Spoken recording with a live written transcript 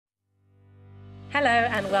Hello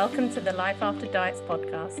and welcome to the Life After Diets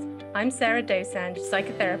podcast. I'm Sarah Dosanjh,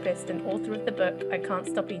 psychotherapist and author of the book, I Can't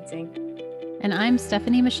Stop Eating. And I'm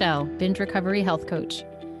Stefanie Michele, binge recovery health coach.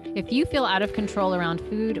 If you feel out of control around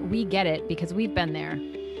food, we get it because we've been there.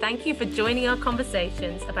 Thank you for joining our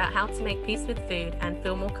conversations about how to make peace with food and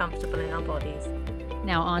feel more comfortable in our bodies.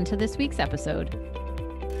 Now on to this week's episode.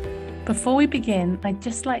 Before we begin, I'd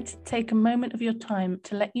just like to take a moment of your time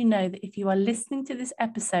to let you know that if you are listening to this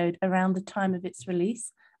episode around the time of its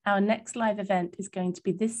release, our next live event is going to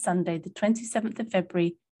be this Sunday, the 27th of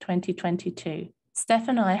February, 2022. Stef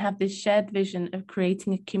and I have this shared vision of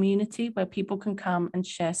creating a community where people can come and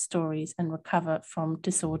share stories and recover from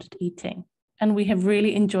disordered eating. And we have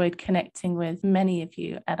really enjoyed connecting with many of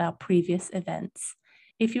you at our previous events.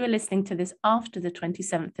 If you are listening to this after the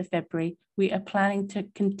 27th of February, we are planning to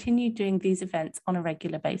continue doing these events on a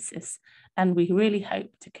regular basis, and we really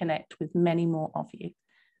hope to connect with many more of you.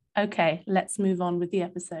 Okay, let's move on with the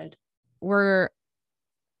episode. We're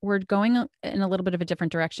going in a little bit of a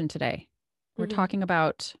different direction today. We're talking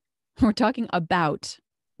about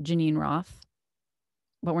Geneen Roth,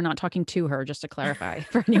 but we're not talking to her, just to clarify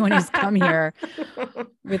for anyone who's come here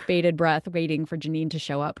with bated breath, waiting for Geneen to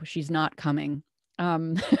show up. She's not coming.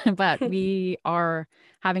 But we are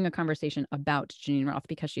having a conversation about Geneen Roth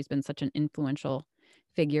because she's been such an influential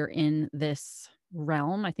figure in this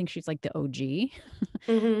realm. I think she's like the OG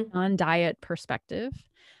on diet perspective.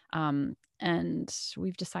 And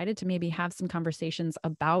we've decided to maybe have some conversations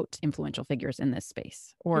about influential figures in this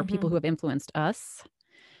space or people who have influenced us.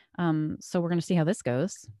 So we're going to see how this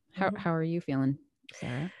goes. How are you feeling,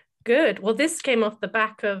 Sarah? Good. Well, this came off the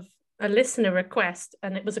back of a listener request,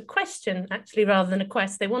 and it was a question actually rather than a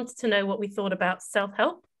quest. They wanted to know what we thought about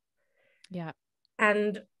self-help. Yeah.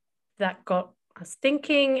 And that got us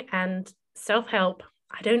thinking. And self-help,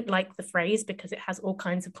 I don't like the phrase because it has all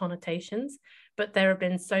kinds of connotations, but there have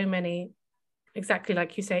been so many, exactly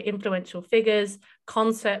like you say, influential figures,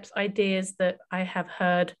 concepts, ideas that I have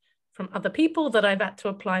heard from other people that I've had to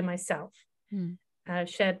apply myself. I've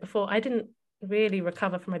shared before, I didn't really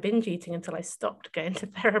recover from my binge eating until I stopped going to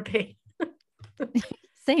therapy.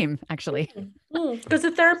 Same, actually. Because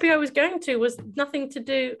the therapy I was going to was nothing to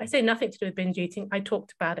do, I say nothing to do with binge eating. I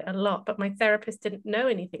talked about it a lot, but my therapist didn't know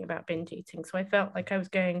anything about binge eating. So I felt like I was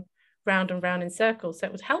going round and round in circles. So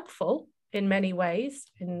it was helpful in many ways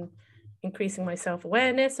in increasing my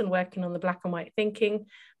self-awareness and working on the black and white thinking.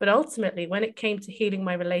 But ultimately, when it came to healing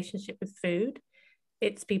my relationship with food,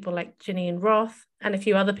 it's people like Geneen Roth and a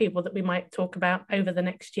few other people that we might talk about over the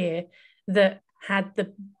next year that had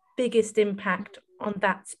the biggest impact on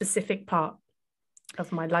that specific part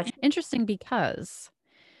of my life. Interesting because,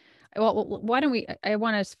 well, why don't we, I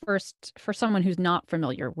want to first, for someone who's not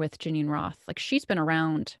familiar with Geneen Roth, like she's been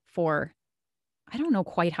around for, I don't know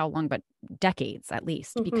quite how long, but decades at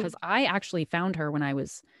least, because I actually found her when I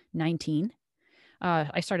was 19.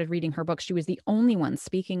 I started reading her books. She was the only one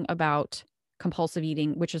speaking about compulsive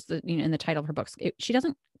eating, which is in the title of her books. She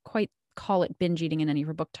doesn't quite call it binge eating in any of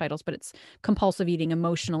her book titles, but it's compulsive eating,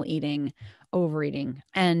 emotional eating, overeating.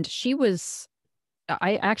 And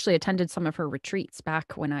I actually attended some of her retreats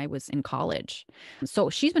back when I was in college.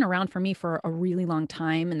 So she's been around for me for a really long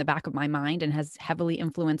time in the back of my mind and has heavily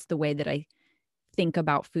influenced the way that I think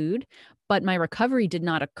about food. But my recovery did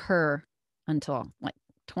not occur until like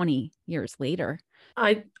 20 years later.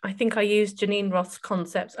 I think I used Geneen Roth's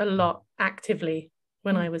concepts a lot actively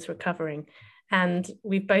when I was recovering. And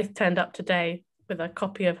we both turned up today with a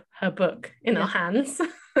copy of her book in our hands,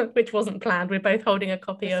 which wasn't planned. We're both holding a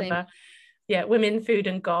copy of Women, Food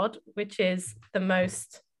and God, which is the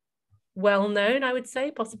most well-known, I would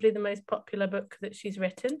say, possibly the most popular book that she's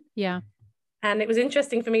written. Yeah. And it was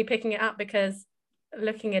interesting for me picking it up because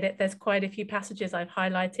looking at it, there's quite a few passages I've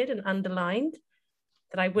highlighted and underlined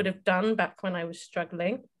that I would have done back when I was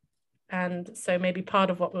struggling. And so maybe part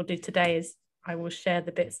of what we'll do today is I will share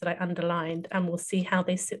the bits that I underlined and we'll see how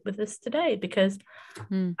they sit with us today, because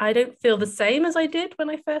I don't feel the same as I did when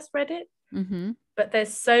I first read it, but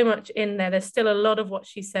there's so much in there. There's still a lot of what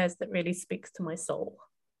she says that really speaks to my soul.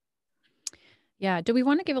 Yeah. Do we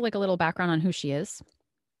want to give like a little background on who she is?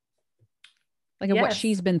 Like what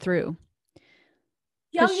she's been through?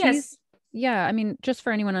 Yes. Yeah. I mean, just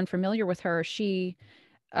for anyone unfamiliar with her, she,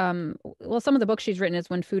 some of the books she's written is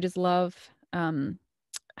When Food is Love,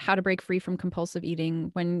 How to Break Free from Compulsive Eating,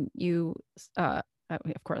 When You, of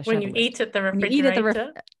course, When You Eat at the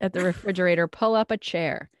Refrigerator. At the refrigerator, Pull Up a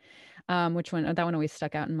Chair, which one, that one always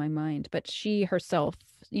stuck out in my mind. But she herself,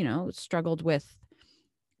 struggled with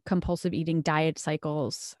compulsive eating, diet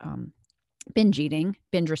cycles, binge eating,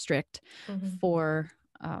 binge restrict for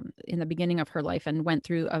in the beginning of her life, and went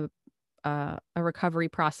through a recovery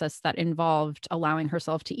process that involved allowing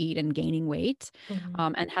herself to eat and gaining weight,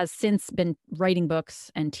 and has since been writing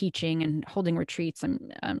books and teaching and holding retreats.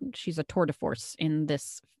 And she's a tour de force in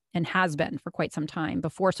this, and has been for quite some time,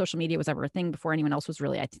 before social media was ever a thing, before anyone else was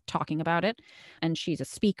really talking about it. And she's a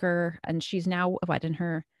speaker, and she's now in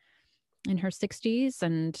her 60s,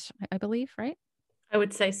 and I believe, right? I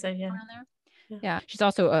would say so, yeah. Around there. Yeah, she's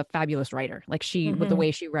also a fabulous writer. Like with the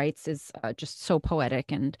way she writes is just so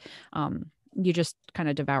poetic, and you just kind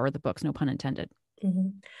of devour the books, no pun intended.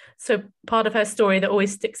 So part of her story that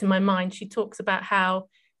always sticks in my mind, she talks about how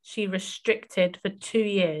she restricted for 2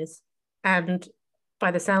 years, and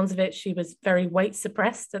by the sounds of it, she was very weight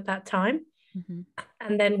suppressed at that time.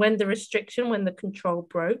 And then when the control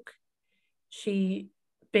broke, she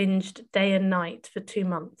binged day and night for 2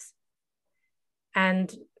 months.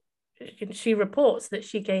 And she reports that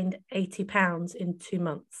she gained 80 pounds in 2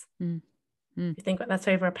 months. You think that's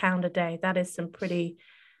over a pound a day. That is some pretty,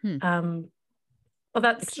 well,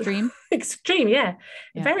 that's extreme. Extreme, yeah,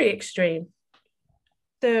 very extreme.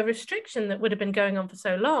 The restriction that would have been going on for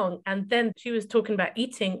so long, and then she was talking about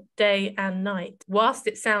eating day and night. Whilst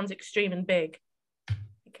it sounds extreme and big,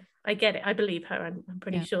 I get it. I believe her. I'm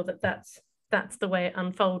pretty sure that that's the way it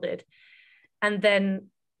unfolded. And then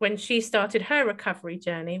when she started her recovery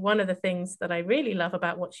journey, one of the things that I really love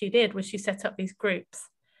about what she did was she set up these groups.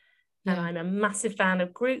 And I'm a massive fan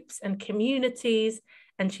of groups and communities.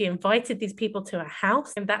 And she invited these people to her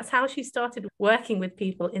house. And that's how she started working with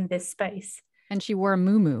people in this space. And she wore a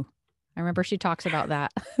muumuu. I remember she talks about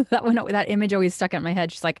that. That image always stuck in my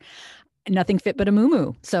head. She's like, nothing fit but a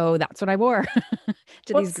muumuu. So that's what I wore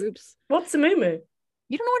to these groups. What's a muumuu?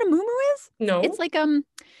 You don't know what a muumuu is? No. It's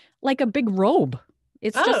like a big robe.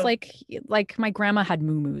 It's just like my grandma had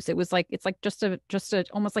muumuus. It's like just a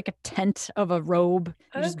almost like a tent of a robe.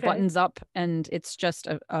 It just buttons up, and it's just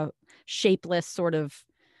a shapeless sort of.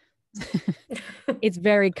 It's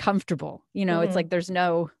very comfortable, It's like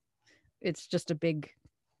it's just a big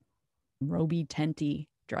roby tenty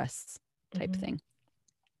dress type thing.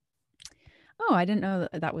 Oh, I didn't know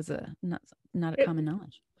that was not a common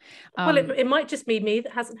knowledge. Well, it might just be me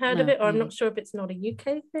that hasn't heard of it, or I'm not sure if it's not a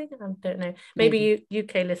UK thing. I don't know. Maybe you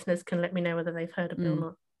UK listeners can let me know whether they've heard of it or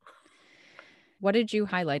not. What did you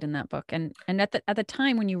highlight in that book? And at the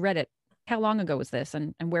time when you read it, how long ago was this?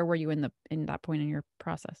 And where were you in that point in your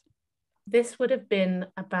process? This would have been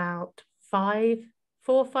about 4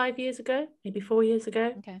 or 5 years ago, maybe 4 years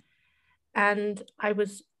ago. Okay. And I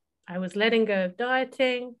was letting go of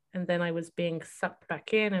dieting, and then I was being sucked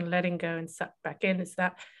back in and letting go and sucked back in. It's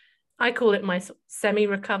that I call it my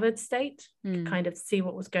semi-recovered state, to kind of see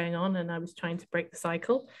what was going on, and I was trying to break the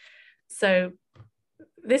cycle. So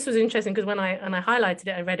this was interesting because when I highlighted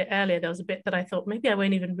it, I read it earlier, there was a bit that I thought maybe I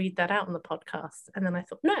won't even read that out on the podcast. And then I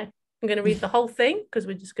thought, no, I'm going to read the whole thing because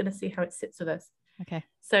we're just going to see how it sits with us. Okay.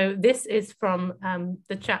 So this is from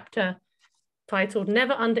the chapter titled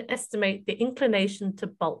Never Underestimate the Inclination to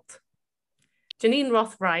Bolt. Geneen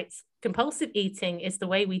Roth writes, compulsive eating is the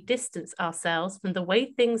way we distance ourselves from the way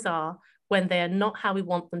things are when they are not how we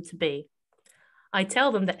want them to be. I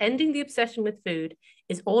tell them that ending the obsession with food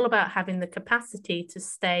is all about having the capacity to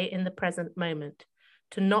stay in the present moment,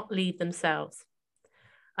 to not leave themselves.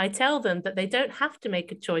 I tell them that they don't have to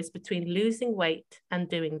make a choice between losing weight and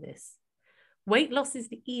doing this. Weight loss is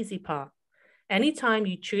the easy part. Anytime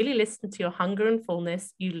you truly listen to your hunger and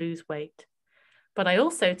fullness, you lose weight. But I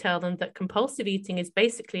also tell them that compulsive eating is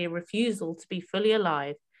basically a refusal to be fully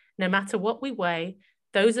alive. No matter what we weigh,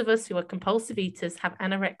 those of us who are compulsive eaters have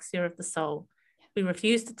anorexia of the soul. We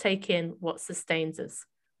refuse to take in what sustains us.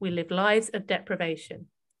 We live lives of deprivation.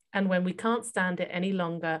 And when we can't stand it any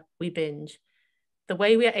longer, we binge. The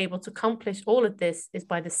way we are able to accomplish all of this is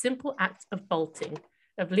by the simple act of bolting,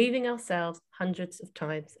 of leaving ourselves hundreds of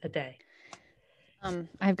times a day.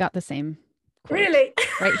 I've got the same quote really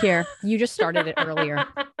right here. You just started it earlier.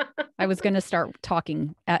 I was going to start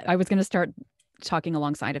talking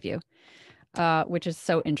alongside of you, which is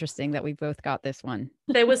so interesting that we both got this one.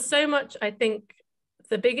 There was so much. I think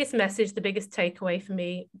the biggest message, the biggest takeaway for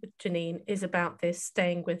me with Geneen is about this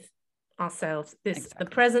staying with ourselves, the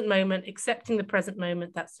present moment, accepting the present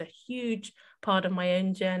moment. That's a huge part of my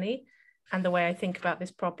own journey and the way I think about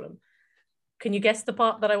this problem. Can you guess the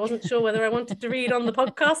part that I wasn't sure whether I wanted to read on the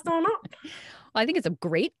podcast or not? Well, I think it's a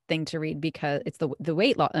great thing to read because it's the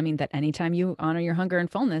weight loss. I mean, that anytime you honor your hunger and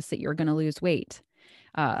fullness, that you're going to lose weight,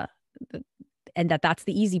 and that's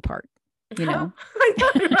the easy part. I know,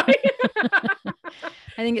 right?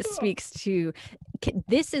 I think it speaks to,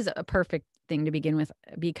 this is a perfect thing to begin with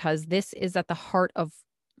because this is at the heart of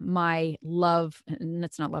my love, and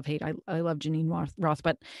it's not love hate. I love Geneen Roth,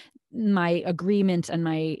 but my agreement and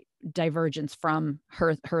my divergence from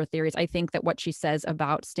her theories. I think that what she says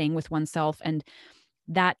about staying with oneself, and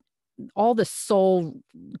that all the soul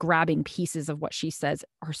grabbing pieces of what she says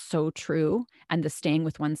are so true. And the staying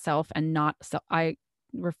with oneself and not, so I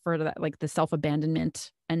refer to that like the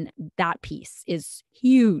self-abandonment, and that piece is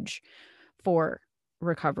huge for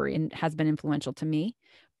recovery and has been influential to me.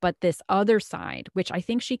 But this other side, which I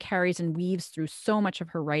think she carries and weaves through so much of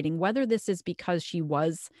her writing, whether this is because she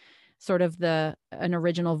was sort of an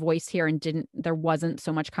original voice here and there wasn't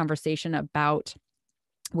so much conversation about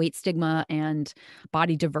weight stigma and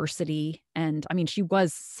body diversity. And I mean, she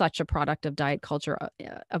was such a product of diet culture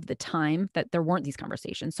of the time that there weren't these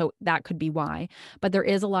conversations. So that could be why. But there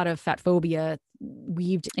is a lot of fat phobia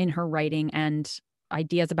weaved in her writing and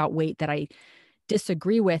ideas about weight that I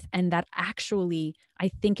disagree with. And that actually, I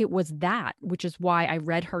think it was that, which is why I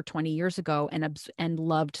read her 20 years ago and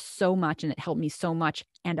loved so much, and it helped me so much.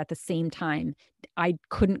 And at the same time, I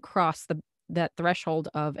couldn't cross that threshold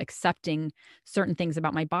of accepting certain things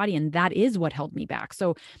about my body. And that is what held me back.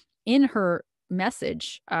 So in her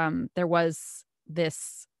message, there was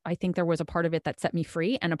this, I think there was a part of it that set me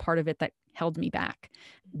free and a part of it that held me back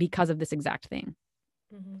because of this exact thing.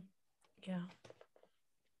 Mm-hmm. Yeah.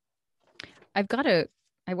 I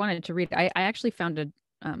wanted to read, I actually found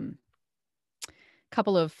a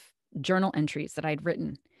couple of journal entries that I'd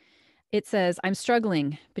written. It says, I'm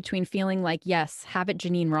struggling between feeling like, yes, have it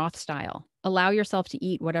Geneen Roth style. Allow yourself to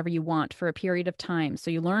eat whatever you want for a period of time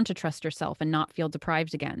so you learn to trust yourself and not feel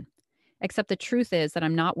deprived again. Except the truth is that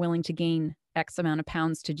I'm not willing to gain X amount of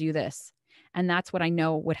pounds to do this. And that's what I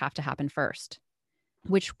know would have to happen first,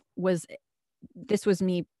 this was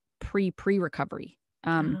me pre-recovery,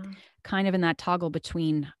 kind of in that toggle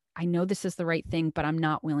between, I know this is the right thing, but I'm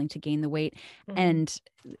not willing to gain the weight. Mm-hmm. And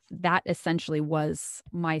that essentially was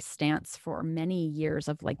my stance for many years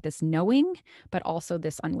of like this knowing, but also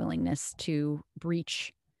this unwillingness to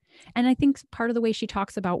breach. And I think part of the way she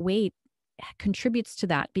talks about weight contributes to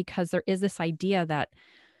that, because there is this idea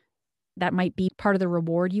that might be part of the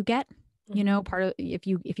reward you get. You know, part of, if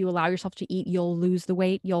you allow yourself to eat, you'll lose the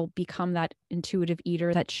weight, you'll become that intuitive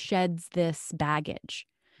eater that sheds this baggage,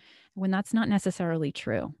 when that's not necessarily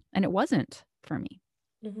true. And it wasn't for me.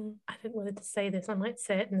 Mm-hmm. I didn't want to say this. I might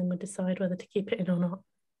say it and then we'll decide whether to keep it in or not.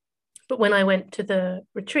 But when I went to the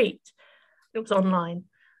retreat, it was online.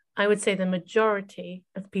 I would say the majority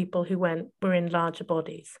of people who went were in larger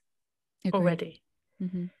bodies. Agreed. Already.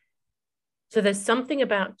 Mm-hmm. So there's something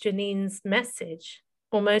about Geneen's message,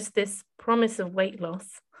 almost this promise of weight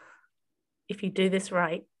loss. If you do this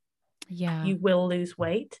right, you will lose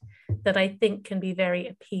weight, that I think can be very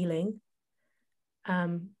appealing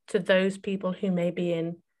to those people who may be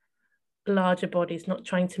in larger bodies, not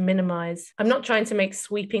trying to minimize. I'm not trying to make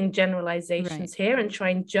sweeping generalizations here and try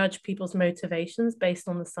and judge people's motivations based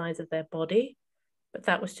on the size of their body. But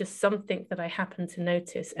that was just something that I happened to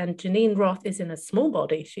notice. And Geneen Roth is in a small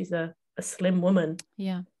body. She's a slim woman.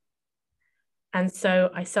 Yeah. And so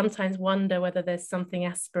I sometimes wonder whether there's something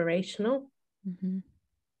aspirational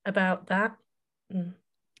about that.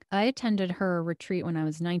 I attended her retreat when I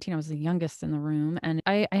was 19. I was the youngest in the room. And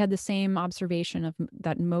I had the same observation of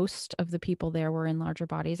that most of the people there were in larger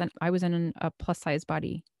bodies. And I was in a plus size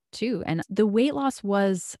body too. And the weight loss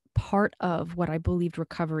was part of what I believed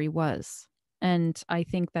recovery was. And I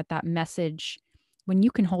think that message, when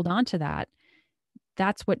you can hold on to that,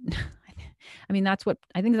 that's what, I think that's what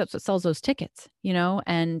sells those tickets, you know?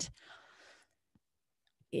 And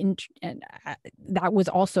that was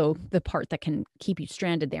also the part that can keep you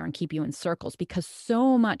stranded there and keep you in circles, because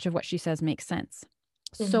so much of what she says makes sense.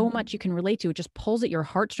 So much you can relate to. It just pulls at your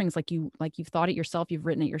heartstrings, like you've thought it yourself, you've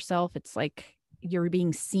written it yourself. It's like you're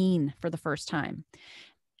being seen for the first time.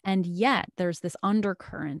 And yet there's this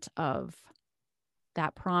undercurrent of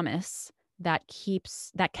that promise that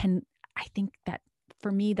I think that for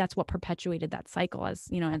me, that's what perpetuated that cycle, as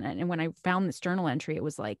you know. And when I found this journal entry, it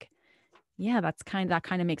was like, yeah, that kind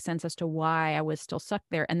of makes sense as to why I was still stuck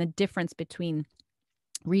there. And the difference between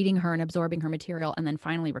reading her and absorbing her material and then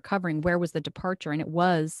finally recovering, where was the departure? And it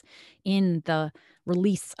was in the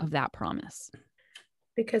release of that promise.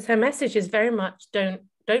 Because her message is very much don't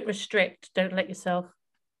restrict, don't let yourself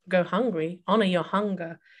go hungry, honor your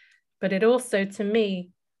hunger. But it also, to me,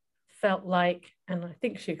 felt like, and I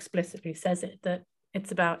think she explicitly says it, that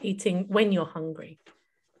it's about eating when you're hungry.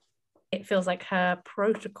 It feels like her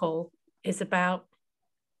protocol is about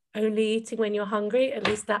only eating when you're hungry. At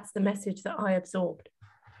least that's the message that I absorbed.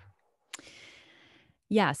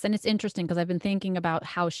 Yes. And it's interesting because I've been thinking about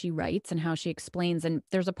how she writes and how she explains. And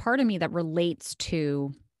there's a part of me that relates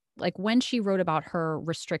to like when she wrote about her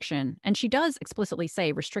restriction, and she does explicitly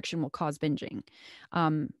say restriction will cause binging.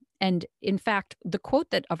 And in fact, the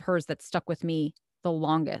quote that of hers that stuck with me the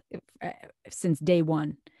longest since day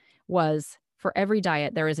one was, for every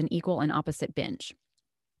diet, there is an equal and opposite binge.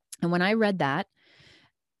 And when I read that,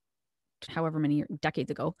 however many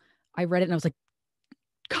decades ago, I read it and I was like,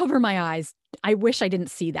 cover my eyes. I wish I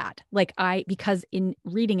didn't see that. Because in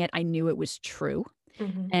reading it, I knew it was true.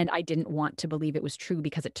 Mm-hmm. And I didn't want to believe it was true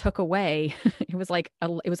because it took away, it was like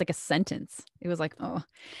a sentence. It was like, oh,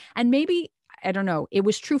 and maybe, I don't know, it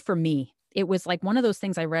was true for me. It was like one of those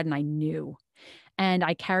things I read and I knew, and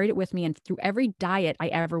I carried it with me. And through every diet I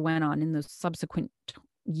ever went on in those subsequent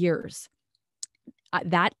years,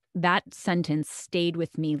 that sentence stayed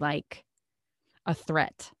with me like a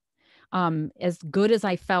threat. As good as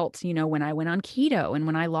I felt, when I went on keto and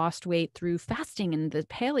when I lost weight through fasting and the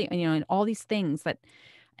paleo, and all these things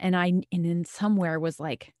and in somewhere was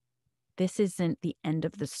like, this isn't the end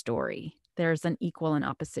of the story. There's an equal and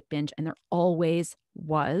opposite binge, and there always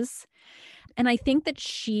was. And I think that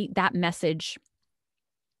that message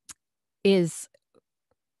is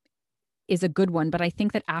a good one. But I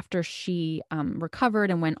think that after she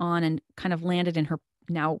recovered and went on and kind of landed in her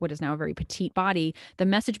what is now a very petite body, the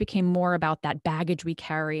message became more about that baggage we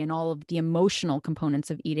carry and all of the emotional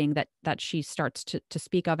components of eating that she starts to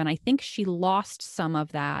speak of. And I think she lost some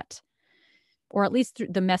of that, or at least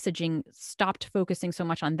the messaging stopped focusing so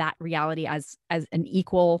much on that reality as an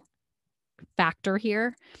equal factor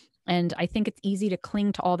here. And I think it's easy to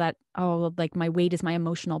cling to all that, oh, like my weight is my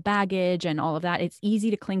emotional baggage and all of that. It's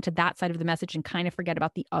easy to cling to that side of the message and kind of forget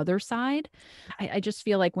about the other side. I just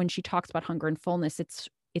feel like when she talks about hunger and fullness, it's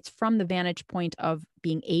from the vantage point of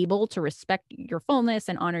being able to respect your fullness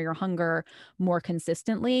and honor your hunger more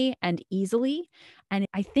consistently and easily. And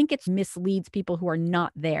I think it misleads people who are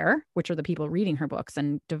not there, which are the people reading her books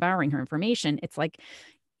and devouring her information. It's like,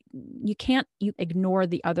 you ignore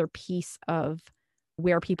the other piece of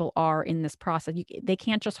where people are in this process. They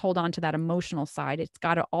can't just hold on to that emotional side. It's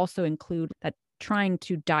got to also include that trying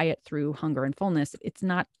to diet through hunger and fullness. It's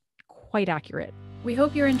not quite accurate. We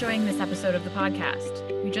hope you're enjoying this episode of the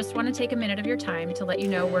podcast. We just want to take a minute of your time to let you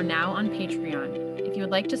know we're now on Patreon. If you would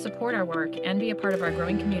like to support our work and be a part of our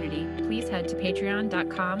growing community, please head to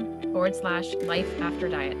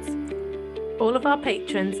patreon.com/lifeafterdiets. All of our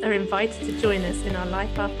patrons are invited to join us in our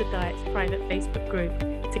Life After Diets private Facebook group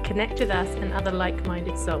to connect with us and other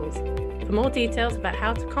like-minded souls. For more details about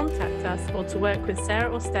how to contact us or to work with Sarah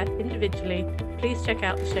or Stef individually, please check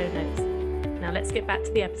out the show notes. Now let's get back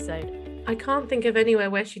to the episode. I can't think of anywhere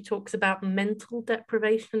where she talks about mental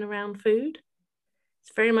deprivation around food.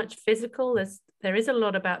 It's very much physical. There is a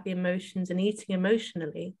lot about the emotions and eating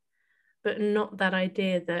emotionally, but not that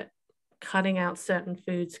idea that cutting out certain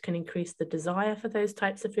foods can increase the desire for those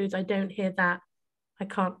types of foods. I don't hear that. I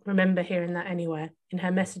can't remember hearing that anywhere in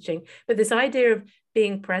her messaging. But this idea of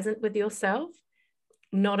being present with yourself,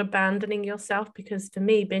 not abandoning yourself, because for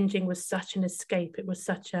me, binging was such an escape. It was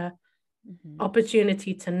such a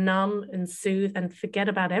opportunity to numb and soothe and forget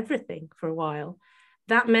about everything for a while.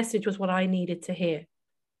 That message was what I needed to hear.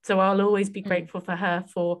 So I'll always be grateful for her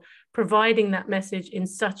for providing that message in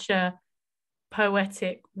such a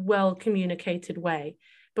poetic, well-communicated way.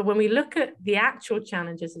 But when we look at the actual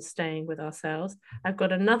challenges of staying with ourselves, I've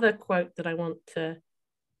got another quote that I want to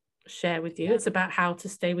share with you. Yeah. It's about how to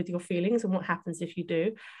stay with your feelings and what happens if you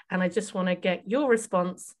do. And I just want to get your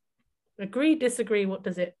response. Agree, disagree, what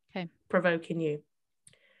does it provoke in you?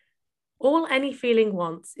 All any feeling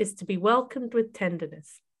wants is to be welcomed with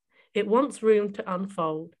tenderness. It wants room to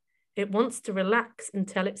unfold. It wants to relax and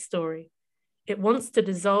tell its story. It wants to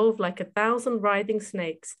dissolve like 1,000 writhing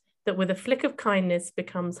snakes that with a flick of kindness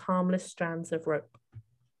becomes harmless strands of rope.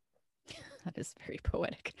 That is very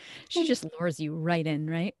poetic. She just lures you right in,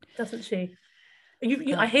 right? Doesn't she?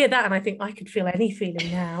 I hear that and I think I could feel any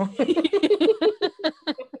feeling now.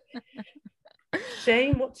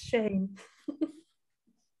 Shame, what's shame?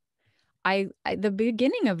 The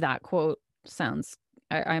beginning of that quote sounds,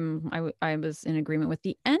 I was in agreement with.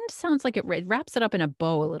 The end sounds like it wraps it up in a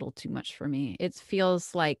bow a little too much for me. It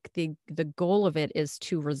feels like the goal of it is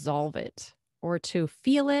to resolve it or to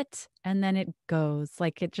feel it, and then it goes.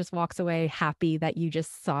 Like it just walks away happy that you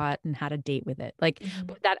just saw it and had a date with it. Like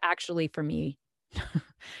but that actually for me,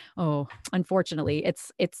 unfortunately,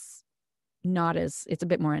 it's not as, it's a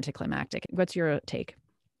bit more anticlimactic. What's your take?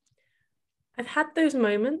 I've had those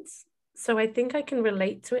moments, so I think I can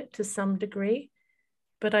relate to it to some degree.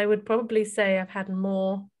 But I would probably say I've had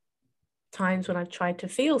more times when I've tried to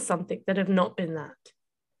feel something that have not been that.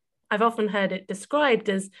 I've often heard it described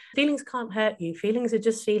as feelings can't hurt you. Feelings are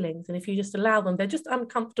just feelings. And if you just allow them, they're just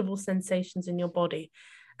uncomfortable sensations in your body.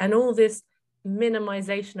 And all this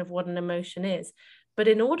minimization of what an emotion is. But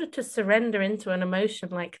in order to surrender into an emotion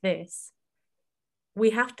like this,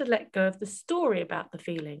 we have to let go of the story about the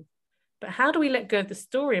feeling. But how do we let go of the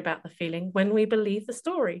story about the feeling when we believe the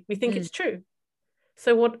story? We think it's true.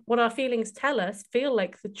 So what our feelings tell us feel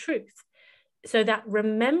like the truth. So that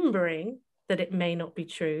remembering that it may not be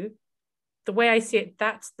true, the way I see it,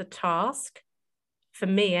 that's the task for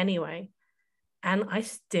me anyway. And I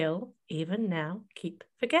still, even now, keep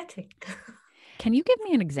forgetting. Can you give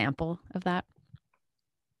me an example of that?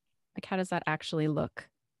 Like, how does that actually look?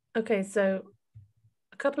 Okay, so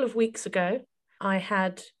a couple of weeks ago, I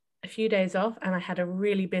had a few days off and I had a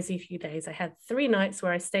really busy few days. I had 3 nights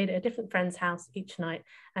where I stayed at a different friend's house each night,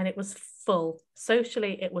 and it was full.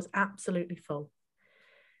 Socially, it was absolutely full.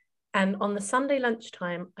 And on the Sunday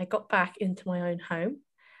lunchtime, I got back into my own home.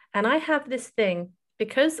 And I have this thing,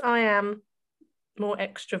 because I am more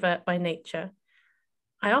extrovert by nature,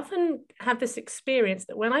 I often have this experience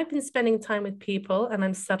that when I've been spending time with people and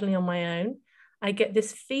I'm suddenly on my own, I get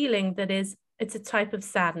this feeling that it's a type of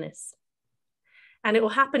sadness. And it will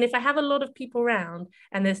happen if I have a lot of people around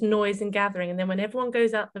and there's noise and gathering. And then when everyone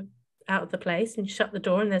goes out of the place and shut the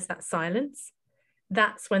door and there's that silence,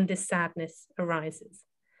 that's when this sadness arises.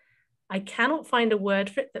 I cannot find a word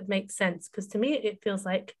for it that makes sense, because to me, it feels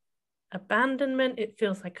like abandonment. It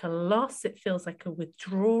feels like a loss. It feels like a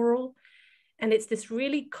withdrawal. And it's this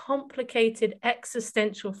really complicated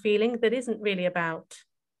existential feeling that isn't really about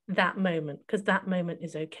that moment, because that moment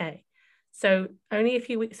is okay. So only a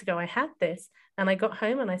few weeks ago, I had this, and I got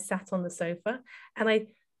home and I sat on the sofa, and I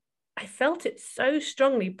felt it so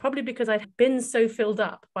strongly, probably because I'd been so filled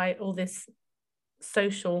up by all this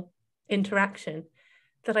social interaction,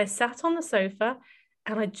 that I sat on the sofa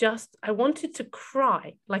and I wanted to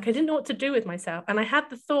cry. Like, I didn't know what to do with myself. And I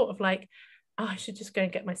had the thought of like, oh, I should just go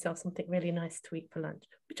and get myself something really nice to eat for lunch,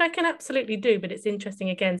 which I can absolutely do. But it's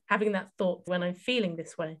interesting, again, having that thought when I'm feeling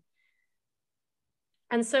this way.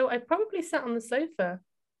 And so I probably sat on the sofa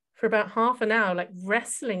for about half an hour, like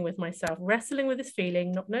wrestling with myself, wrestling with this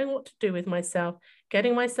feeling, not knowing what to do with myself,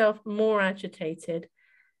 getting myself more agitated.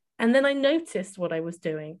 And then I noticed what I was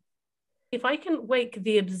doing. If I can wake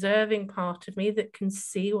the observing part of me that can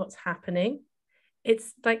see what's happening,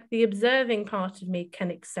 it's like the observing part of me can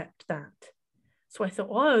accept that. So I thought,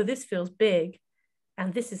 oh, this feels big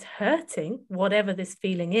and this is hurting, whatever this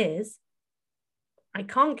feeling is. I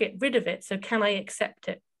can't get rid of it. So can I accept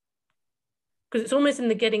it? Because it's almost in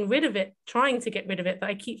the getting rid of it, trying to get rid of it, that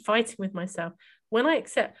I keep fighting with myself. When I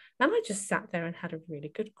accept, then I just sat there and had a really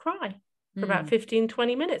good cry for about 15,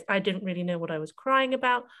 20 minutes. I didn't really know what I was crying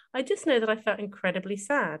about. I just know that I felt incredibly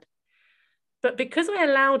sad. But because I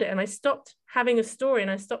allowed it and I stopped having a story and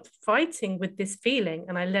I stopped fighting with this feeling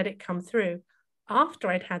and I let it come through, after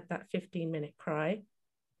I'd had that 15-minute cry,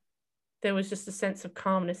 there was just a sense of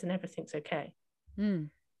calmness and everything's okay.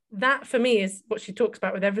 That for me is what she talks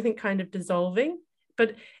about, with everything kind of dissolving,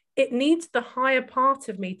 but it needs the higher part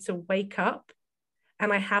of me to wake up.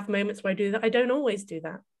 And I have moments where I do that. I don't always do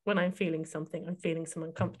that when I'm feeling something. I'm feeling some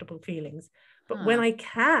uncomfortable feelings. But when I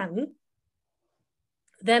can,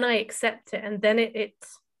 then I accept it. And then it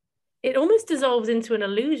almost dissolves into an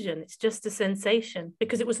illusion. It's just a sensation,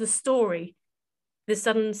 because it was the story, the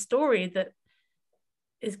sudden story that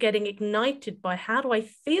is getting ignited by, how do I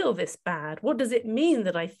feel this bad? What does it mean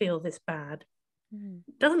that I feel this bad?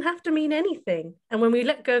 It doesn't have to mean anything. And when we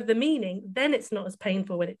let go of the meaning, then it's not as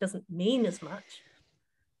painful when it doesn't mean as much.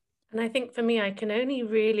 And I think for me, I can only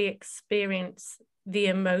really experience the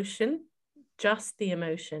emotion, just the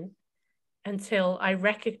emotion, until I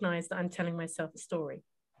recognize that I'm telling myself a story.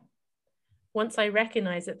 Once I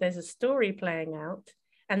recognize that there's a story playing out,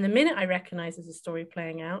 and the minute I recognize there's a story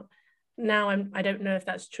playing out, now I don't know if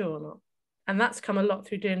that's true or not. And that's come a lot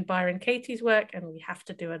through doing Byron Katie's work, and we have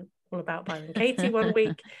to do all about Byron Katie one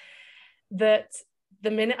week, that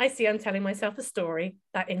the minute I see I'm telling myself a story,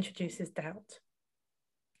 that introduces doubt.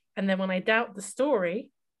 And then when I doubt the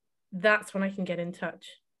story, that's when I can get in touch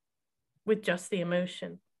with just the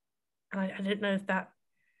emotion. And I don't know if that...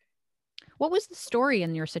 What was the story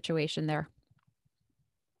in your situation there?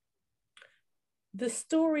 The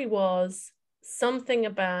story was something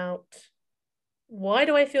about, why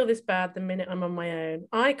do I feel this bad the minute I'm on my own?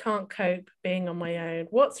 I can't cope being on my own.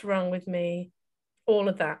 What's wrong with me? All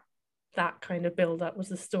of that kind of build up was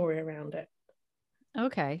the story around it.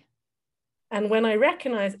 Okay. And when I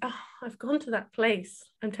recognize, oh, I've gone to that place,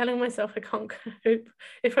 I'm telling myself I can't cope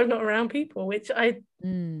if I'm not around people, which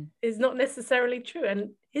is not necessarily true and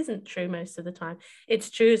isn't true most of the time. It's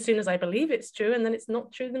true as soon as I believe it's true, and then it's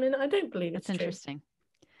not true the minute I don't believe it's true. That's interesting.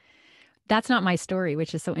 That's not my story,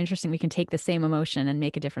 which is so interesting. We can take the same emotion and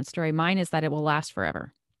make a different story. Mine is that it will last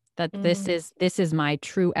forever. That this is my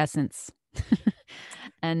true essence.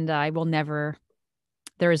 And I will never,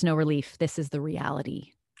 there is no relief. This is the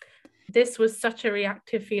reality. This was such a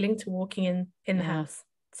reactive feeling to walking in the house.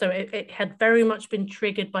 So it had very much been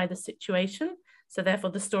triggered by the situation. So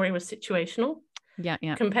therefore the story was situational.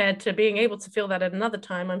 Yeah. Compared to being able to feel that at another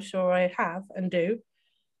time, I'm sure I have and do,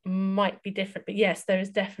 might be different. But yes, there is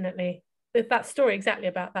definitely that story exactly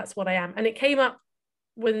about that's what I am. And it came up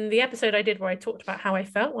when the episode I did where I talked about how I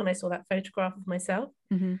felt when I saw that photograph of myself.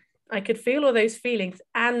 Mm-hmm. I could feel all those feelings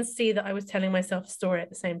and see that I was telling myself a story at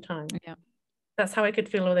the same time. Yeah. That's how I could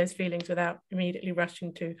feel all those feelings without immediately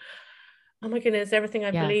rushing to, oh my goodness, everything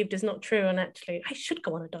I believed is not true. And actually, I should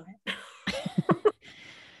go on a diet.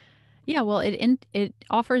 Yeah, well, it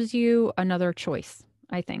offers you another choice,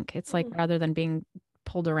 I think. It's like rather than being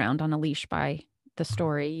pulled around on a leash by the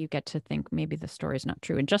story, you get to think maybe the story is not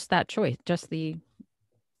true. And just that choice, just the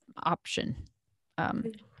option. All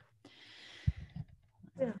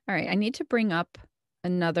right, I need to bring up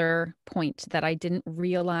another point that I didn't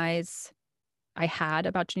realize I had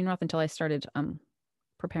about Geneen Roth until I started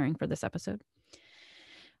preparing for this episode,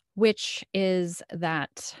 which is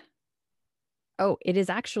that, it is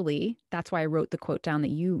actually, that's why I wrote the quote down that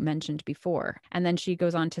you mentioned before. And then she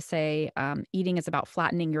goes on to say, eating is about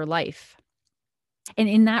flattening your life. And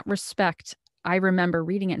in that respect, I remember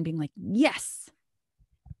reading it and being like, yes,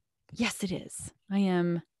 it is. I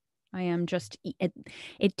am just,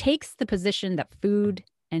 it takes the position that food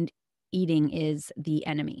and eating is the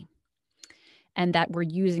enemy and that we're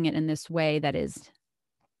using it in this way that is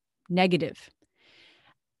negative.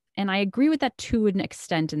 And I agree with that to an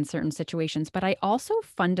extent in certain situations, but I also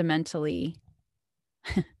fundamentally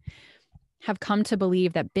have come to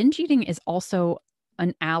believe that binge eating is also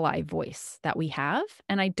an ally voice that we have.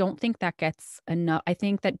 And I don't think that gets enough. I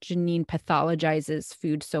think that Geneen pathologizes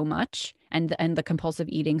food so much and the compulsive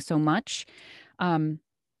eating so much.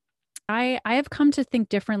 I have come to think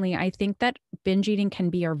differently. I think that binge eating can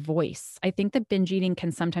be our voice. I think that binge eating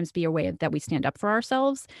can sometimes be a way that we stand up for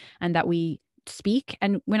ourselves and that we speak.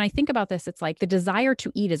 And when I think about this, it's like the desire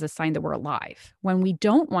to eat is a sign that we're alive. When we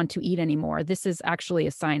don't want to eat anymore, this is actually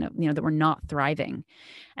a sign of, that we're not thriving.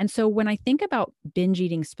 And so when I think about binge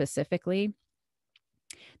eating specifically,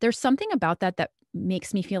 there's something about that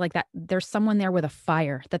makes me feel like that there's someone there with a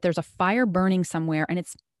fire, that there's a fire burning somewhere, and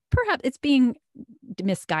perhaps it's being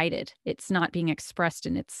misguided. It's not being expressed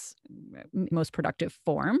in its most productive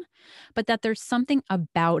form, but that there's something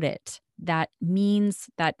about it that means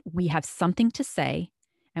that we have something to say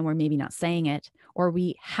and we're maybe not saying it, or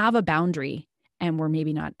we have a boundary and we're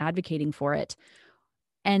maybe not advocating for it.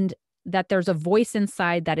 And that there's a voice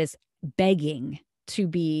inside that is begging to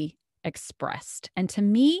be expressed. And to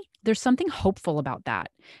me, there's something hopeful about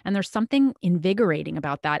that. And there's something invigorating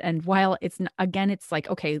about that. And while it's like,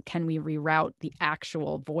 okay, can we reroute the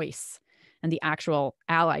actual voice and the actual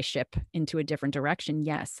allyship into a different direction?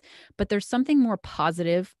 Yes. But there's something more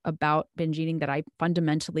positive about binge eating that I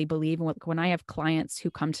fundamentally believe. When I have clients who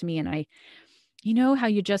come to me and how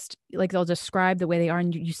you just like, they'll describe the way they are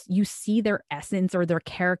and you see their essence or their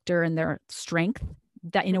character and their strength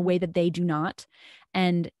that in a way that they do not.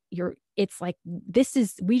 And it's like,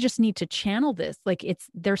 we just need to channel this. Like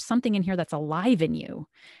there's something in here that's alive in you.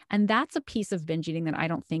 And that's a piece of binge eating that I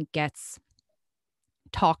don't think gets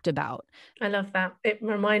talked about. I love that. It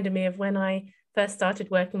reminded me of when I first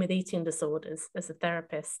started working with eating disorders as a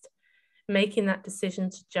therapist, making that decision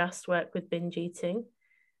to just work with binge eating.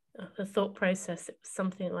 The thought process, it was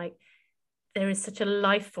something like, there is such a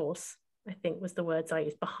life force, I think was the words I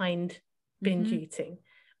used, behind binge eating.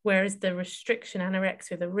 Whereas the restriction,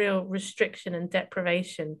 anorexia, the real restriction and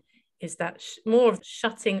deprivation is that more of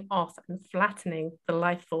shutting off and flattening the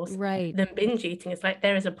life force than binge eating. It's like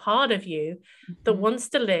there is a part of you that wants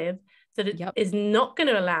to live, that it is not going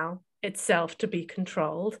to allow itself to be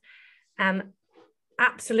controlled. And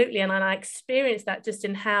absolutely, and I experienced that just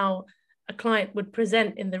in how a client would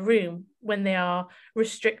present in the room when they are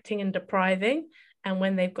restricting and depriving. And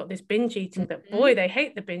when they've got this binge eating, that boy, they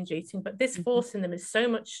hate the binge eating, but this force in them is so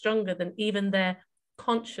much stronger than even their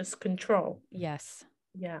conscious control. Yes.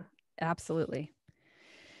 Yeah. Absolutely.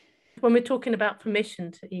 When we're talking about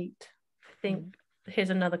permission to eat, I think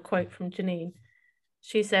here's another quote from Geneen.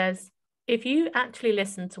 She says, if you actually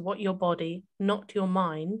listen to what your body, not your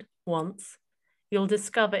mind, wants, you'll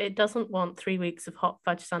discover it doesn't want 3 weeks of hot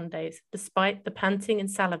fudge sundaes, despite the panting and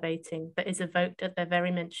salivating that is evoked at their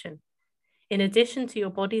very mention. In addition to your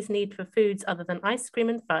body's need for foods other than ice cream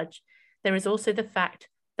and fudge, there is also the fact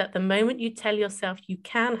that the moment you tell yourself you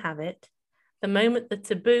can have it, the moment the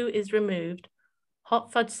taboo is removed,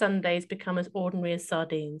 hot fudge sundaes become as ordinary as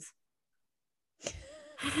sardines.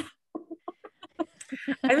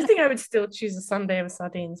 I just think I would still choose a sundae over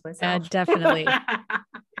sardines myself. Definitely.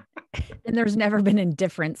 And there's never been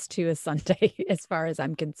indifference to a sundae as far as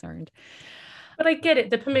I'm concerned. But I get it.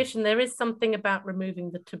 The permission, there is something about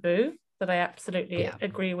removing the taboo that I absolutely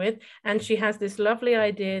agree with. And she has this lovely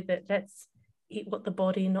idea that let's eat what the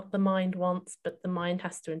body, not the mind wants, but the mind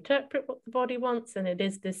has to interpret what the body wants. And it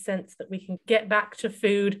is this sense that we can get back to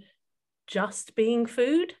food just being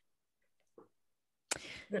food.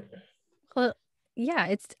 Well,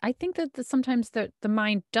 yeah, I think that sometimes the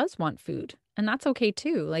mind does want food, and that's okay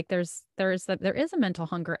too. Like there is a mental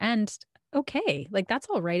hunger, and okay, like that's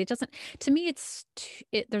all right. It doesn't, to me,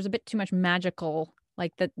 there's a bit too much magical,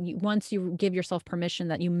 like that once you give yourself permission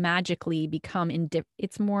that you magically become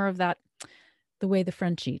it's more of that, the way the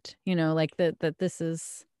French eat, like that this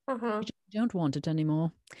is, you don't want it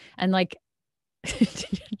anymore. And like,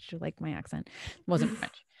 you like my accent? It wasn't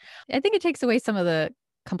French. I think it takes away some of the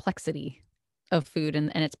complexity of food and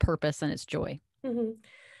its purpose and its joy. Mm-hmm.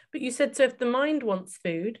 But you said, so if the mind wants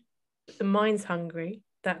food, but the mind's hungry,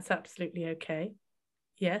 that's absolutely okay.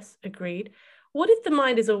 Yes, agreed. What if the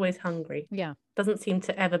mind is always hungry? Yeah. Doesn't seem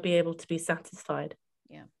to ever be able to be satisfied.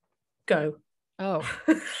 Yeah. Go. Oh.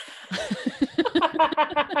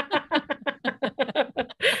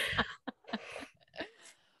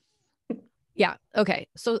 Yeah. Okay.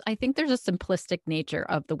 So I think there's a simplistic nature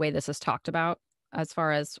of the way this is talked about, as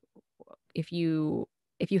far as if you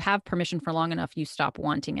have permission for long enough, you stop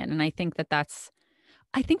wanting it. And I think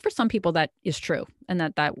I think for some people that is true, and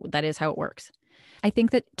that is how it works. I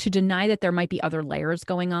think that to deny that there might be other layers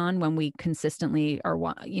going on when we consistently are,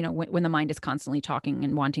 when the mind is constantly talking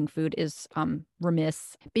and wanting food is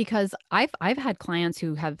remiss, because I've had clients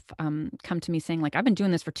who have come to me saying, like, I've been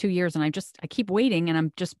doing this for 2 years and I keep waiting and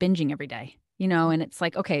I'm just binging every day, and it's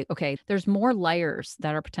like, okay, there's more layers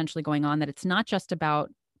that are potentially going on, that it's not just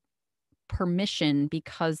about permission,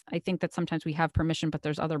 because I think that sometimes we have permission, but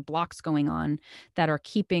there's other blocks going on that are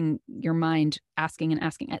keeping your mind asking and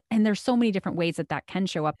asking. And there's so many different ways that can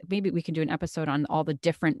show up. Maybe we can do an episode on all the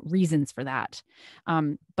different reasons for that.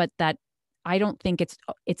 But that I don't think it's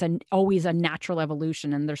always a natural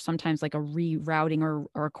evolution. And there's sometimes like a rerouting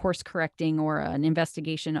or a course correcting or an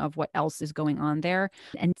investigation of what else is going on there.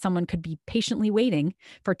 And someone could be patiently waiting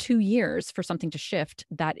for 2 years for something to shift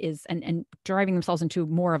that is, and driving themselves into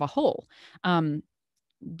more of a hole.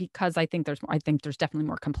 Because I think there's definitely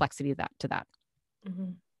more complexity to that.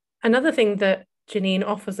 Mm-hmm. Another thing that Geneen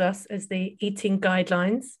offers us is the eating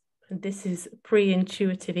guidelines. And this is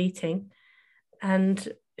pre-intuitive eating.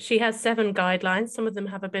 And she has 7 guidelines. Some of them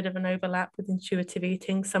have a bit of an overlap with intuitive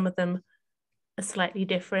eating. Some of them are slightly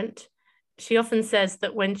different. She often says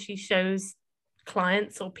that when she shows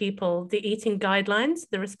clients or people the eating guidelines,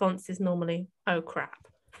 the response is normally, oh, crap.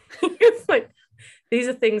 It's like, these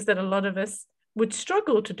are things that a lot of us would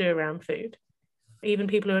struggle to do around food, even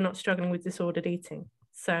people who are not struggling with disordered eating.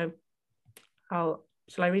 So shall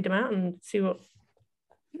I read them out and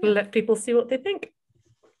let people see what they think?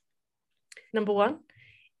 Number 1,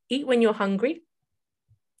 eat when you're hungry.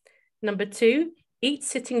 Number 2, eat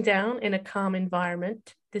sitting down in a calm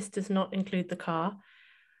environment. This does not include the car.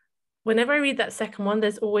 Whenever I read that second one,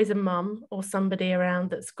 there's always a mum or somebody around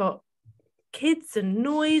that's got kids and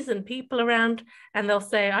noise and people around, and they'll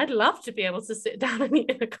say, I'd love to be able to sit down and eat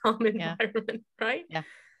in a calm environment, right? Yeah.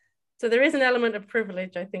 So there is an element of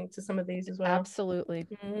privilege, I think, to some of these as well. Absolutely.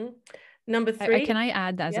 Mm-hmm. Number 3. Can I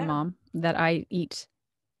add as a mom that I eat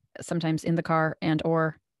sometimes in the car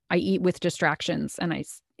or I eat with distractions, and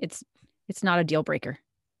it's not a deal breaker.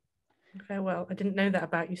 Okay, well, I didn't know that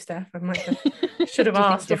about you, Stef. I should have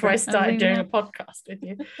asked before I started doing a podcast with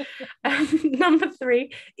you. Number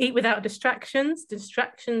 3, eat without distractions.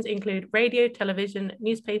 Distractions include radio, television,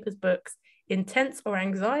 newspapers, books, intense or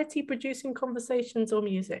anxiety-producing conversations or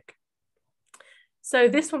music. So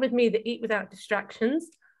this one with me, the eat without distractions,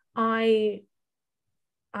 I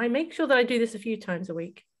make sure that I do this a few times a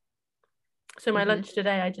week. So my lunch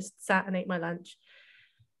today, I just sat and ate my lunch.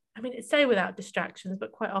 I mean, it's say without distractions,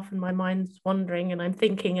 but quite often my mind's wandering and I'm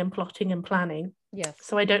thinking and plotting and planning. Yes.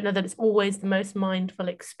 So I don't know that it's always the most mindful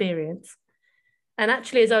experience. And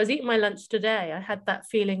actually, as I was eating my lunch today, I had that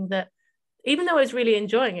feeling that even though I was really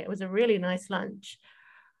enjoying it, it was a really nice lunch,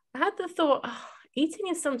 I had the thought, eating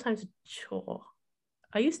is sometimes a chore.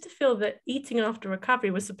 I used to feel that eating after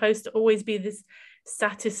recovery was supposed to always be this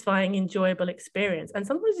satisfying, enjoyable experience. And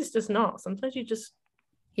sometimes it's just not. Sometimes you just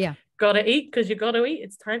gotta eat because you gotta eat.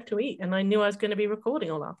 It's time to eat. And I knew I was going to be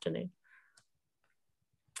recording all afternoon.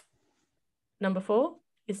 Number 4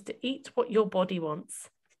 is to eat what your body wants,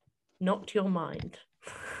 not your mind.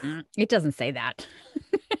 It doesn't say that.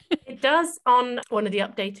 It does on one of the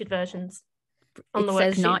updated versions. On the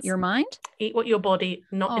says worksheets. Not your mind? Eat what your body,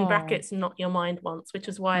 not in brackets, not your mind wants, which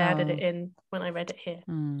is why I added it in when I read it here.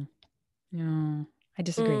 No, I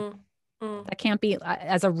disagree. That can't be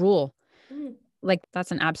as a rule. Like,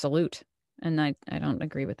 that's an absolute. And I don't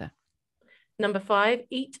agree with that. Number 5,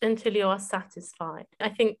 eat until you are satisfied. I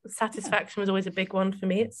think satisfaction was always a big one for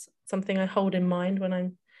me. It's something I hold in mind when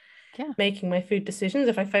I'm making my food decisions.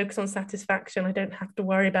 If I focus on satisfaction, I don't have to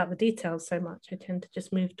worry about the details so much. I tend to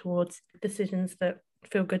just move towards decisions that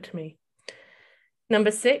feel good to me.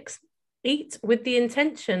 Number 6, eat with the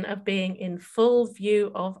intention of being in full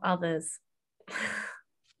view of others.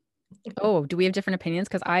 Oh, do we have different opinions?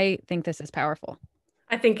 Because I think this is powerful.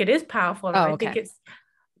 I think it is powerful. I think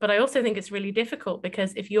but I also think it's really difficult,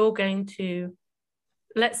 because if you're going to,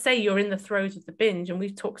 let's say you're in the throes of the binge, and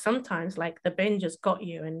we've talked sometimes like the binge has got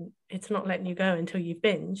you and it's not letting you go until you've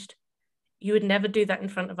binged. You would never do that in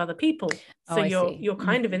front of other people. So you're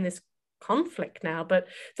kind of in this conflict now, but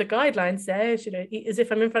the guideline says, eat as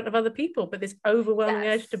if I'm in front of other people, but this overwhelming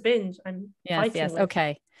urge to binge, I'm fighting with.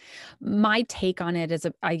 Okay. My take on it is,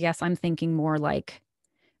 I guess I'm thinking more like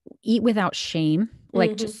eat without shame,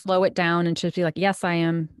 like just slow it down and just be like, yes, I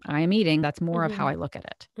am eating. That's more of how I look at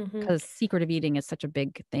it, because secretive eating is such a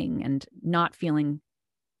big thing, and not feeling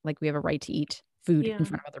like we have a right to eat food in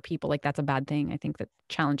front of other people, like that's a bad thing. I think that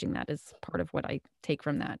challenging that is part of what I take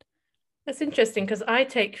from that. That's interesting, because I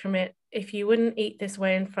take from it, if you wouldn't eat this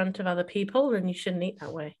way in front of other people, then you shouldn't eat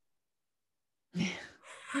that way.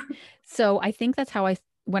 So I think that's how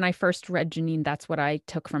when I first read Geneen, that's what I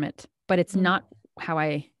took from it, but it's not how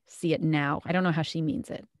I see it now. I don't know how she means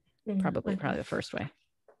it. Probably the first way.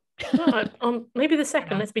 Well, maybe the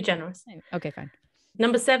second. Let's be generous. Okay, fine.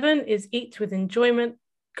 Number 7 is eat with enjoyment,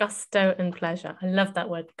 gusto, and pleasure. I love that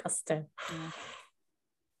word, gusto.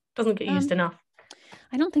 Doesn't get used enough.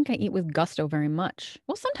 I don't think I eat with gusto very much.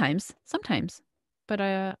 Well, sometimes, but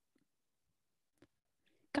guidelines.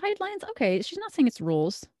 Okay, she's not saying it's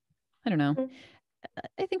rules. I don't know.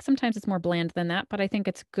 I think sometimes it's more bland than that, but I think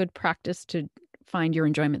it's good practice to find your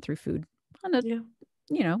enjoyment through food.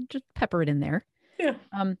 Just pepper it in there. Yeah.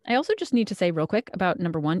 I also just need to say real quick about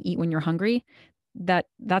number 1, eat when you're hungry.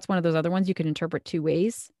 That's one of those other ones you can interpret 2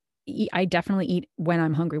 ways. I definitely eat when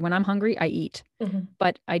I'm hungry. When I'm hungry, I eat,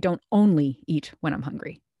 but I don't only eat when I'm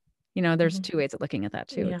hungry. There's 2 ways of looking at that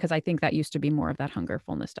too, because I think that used to be more of that hunger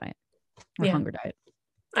fullness diet or hunger diet.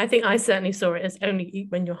 I think I certainly saw it as only eat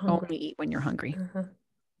when you're hungry. Only eat when you're hungry.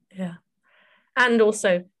 Yeah. And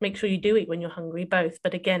also make sure you do eat when you're hungry, both.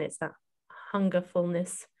 But again, it's that hunger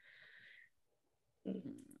fullness,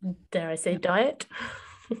 dare I say, diet.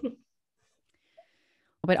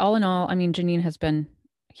 But all in all, I mean, Geneen has been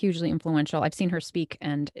hugely influential. I've seen her speak,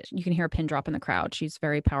 and you can hear a pin drop in the crowd. She's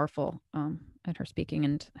very powerful at her speaking,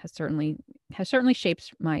 and has certainly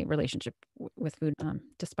shaped my relationship with food,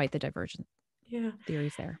 despite the divergent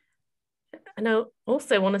theories there. And I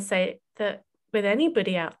also want to say that with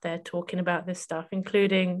anybody out there talking about this stuff,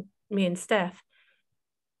 including me and Stef,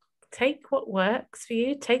 take what works for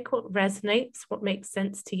you, take what resonates, what makes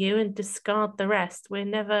sense to you, and discard the rest. We're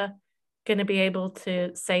never going to be able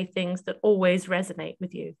to say things that always resonate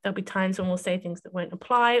with you. There'll be times when we'll say things that won't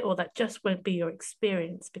apply, or that just won't be your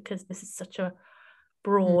experience, because this is such a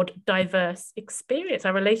broad, diverse experience.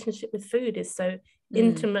 Our relationship with food is so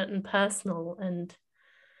intimate and personal, and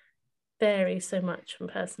varies so much from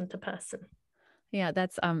person to person. Yeah,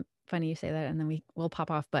 that's funny you say that, and then we'll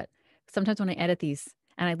pop off. But sometimes when I edit these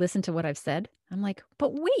and I listen to what I've said, I'm like,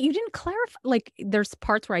 but wait, you didn't clarify. Like, there's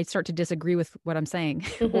parts where I start to disagree with what I'm saying,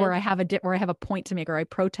 or I have a point to make, or I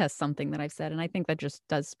protest something that I've said, and I think that just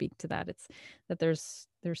does speak to that. It's that there's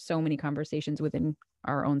so many conversations within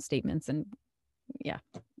our own statements, and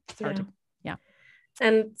it's hard to.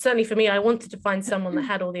 And certainly for me, I wanted to find someone that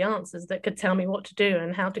had all the answers, that could tell me what to do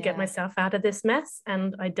and how to get myself out of this mess.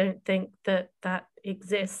 And I don't think that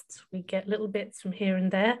exists. We get little bits from here and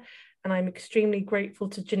there. And I'm extremely grateful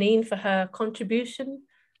to Geneen for her contribution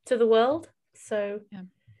to the world. So,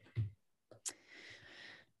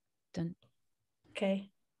 done. Okay.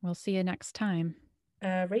 We'll see you next time.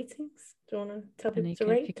 Ratings? Do you want to tell people to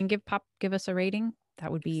rate? If you can give us a rating,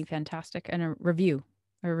 that would be fantastic. And a review.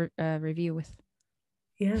 A review with...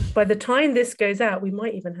 Yeah. By the time this goes out, we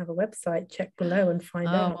might even have a website. Check below and find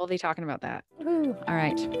out. We'll be talking about that. Ooh. All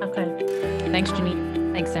right. Okay. Thanks,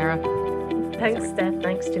 Geneen. Thanks, Sarah. Thanks, Steph.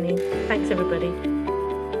 Thanks, Geneen. Thanks, everybody.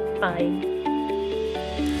 Bye.